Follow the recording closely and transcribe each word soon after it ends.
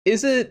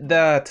Is it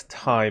that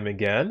time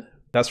again?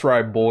 That's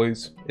right,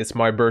 boys. It's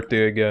my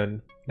birthday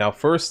again. Now,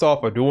 first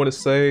off, I do want to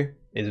say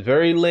it's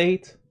very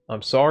late.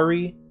 I'm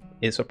sorry.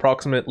 It's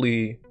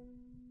approximately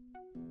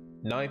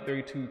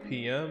 9:32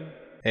 p.m.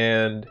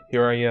 and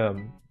here I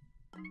am.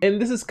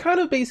 And this is kind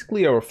of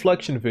basically a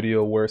reflection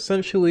video where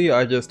essentially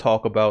I just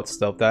talk about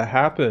stuff that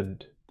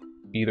happened.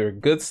 Either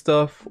good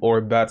stuff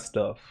or bad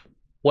stuff.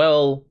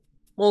 Well,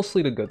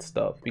 mostly the good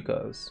stuff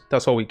because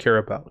that's all we care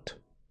about.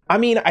 I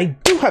mean, I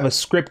do have a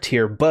script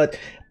here, but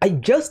I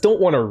just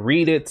don't want to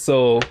read it,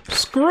 so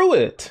screw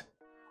it!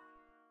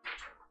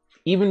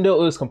 Even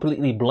though it was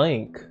completely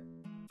blank.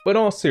 But in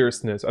all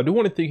seriousness, I do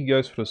want to thank you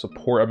guys for the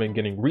support I've been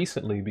getting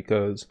recently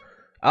because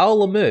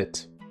I'll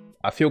admit,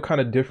 I feel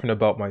kind of different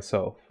about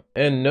myself.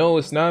 And no,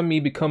 it's not me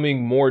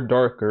becoming more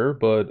darker,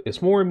 but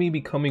it's more me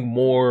becoming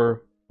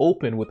more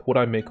open with what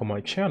I make on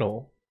my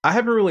channel. I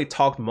haven't really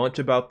talked much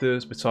about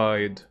this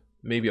besides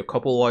maybe a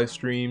couple live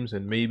streams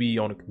and maybe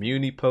on a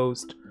community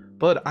post.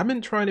 But I've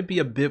been trying to be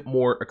a bit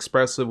more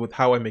expressive with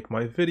how I make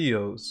my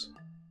videos.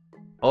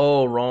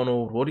 Oh,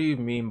 Ronald, what do you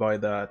mean by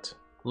that?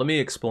 Let me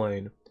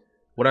explain.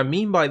 What I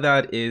mean by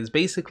that is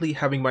basically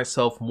having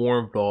myself more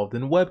involved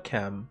in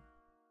webcam.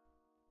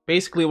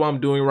 Basically what I'm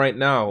doing right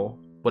now,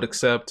 but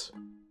except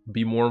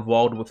be more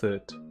involved with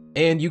it.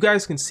 And you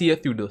guys can see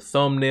it through the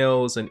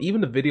thumbnails and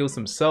even the videos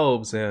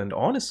themselves, and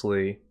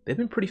honestly, they've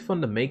been pretty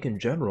fun to make in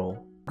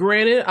general.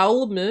 Granted,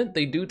 I'll admit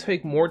they do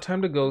take more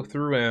time to go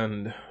through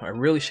and I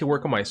really should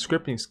work on my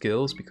scripting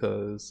skills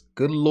because,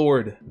 good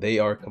lord, they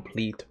are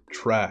complete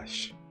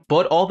trash.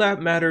 But all that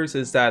matters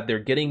is that they're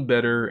getting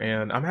better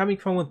and I'm having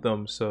fun with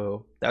them,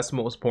 so that's the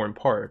most important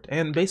part.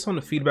 And based on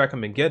the feedback I've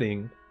been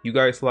getting, you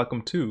guys like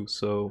them too,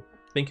 so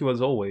thank you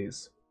as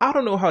always. I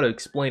don't know how to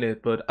explain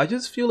it, but I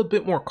just feel a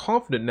bit more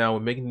confident now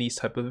in making these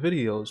type of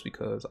videos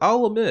because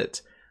I'll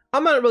admit,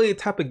 I'm not really the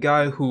type of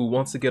guy who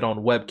wants to get on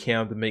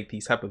webcam to make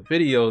these type of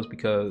videos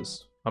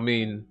because, I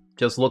mean,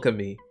 just look at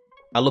me.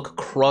 I look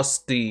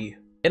crusty.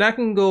 And I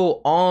can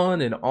go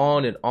on and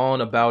on and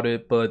on about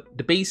it, but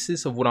the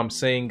basis of what I'm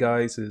saying,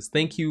 guys, is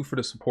thank you for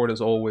the support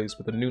as always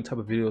with the new type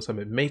of videos I've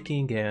been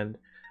making, and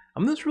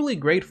I'm just really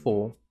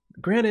grateful.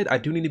 Granted, I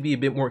do need to be a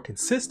bit more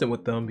consistent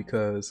with them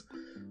because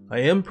I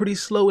am pretty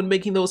slow in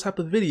making those type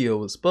of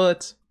videos,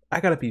 but I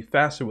gotta be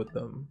faster with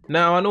them.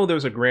 Now, I know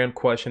there's a grand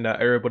question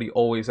that everybody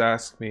always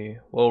asks me.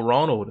 Well,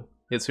 Ronald,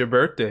 it's your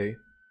birthday.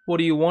 What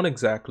do you want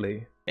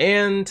exactly?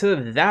 And to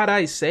that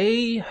I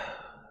say,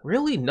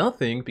 really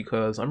nothing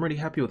because I'm really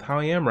happy with how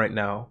I am right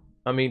now.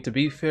 I mean, to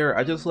be fair,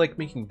 I just like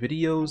making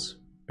videos,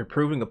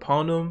 improving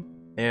upon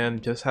them,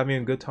 and just having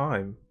a good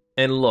time.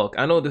 And look,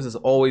 I know this is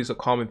always a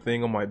common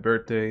thing on my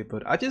birthday,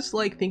 but I just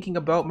like thinking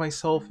about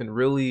myself and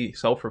really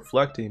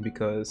self-reflecting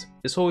because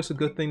it's always a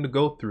good thing to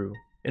go through.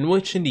 In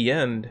which, in the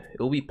end,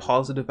 it'll be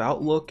positive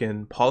outlook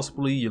and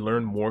possibly you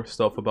learn more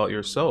stuff about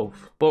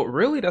yourself. But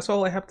really, that's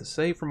all I have to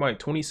say for my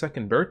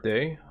 22nd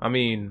birthday. I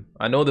mean,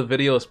 I know the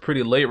video is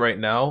pretty late right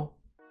now,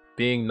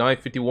 being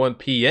 9:51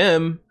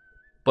 p.m.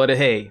 But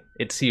hey,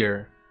 it's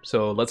here,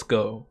 so let's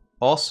go.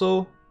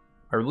 Also,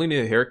 I really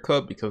need a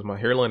haircut because my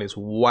hairline is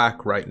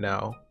whack right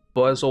now.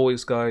 But as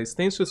always, guys,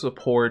 thanks for the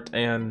support,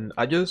 and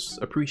I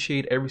just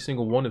appreciate every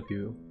single one of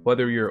you.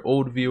 Whether you're an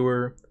old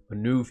viewer, a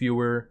new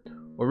viewer,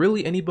 or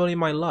really anybody in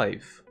my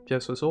life,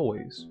 just as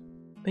always,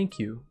 thank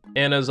you.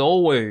 And as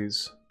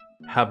always,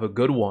 have a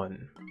good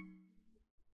one.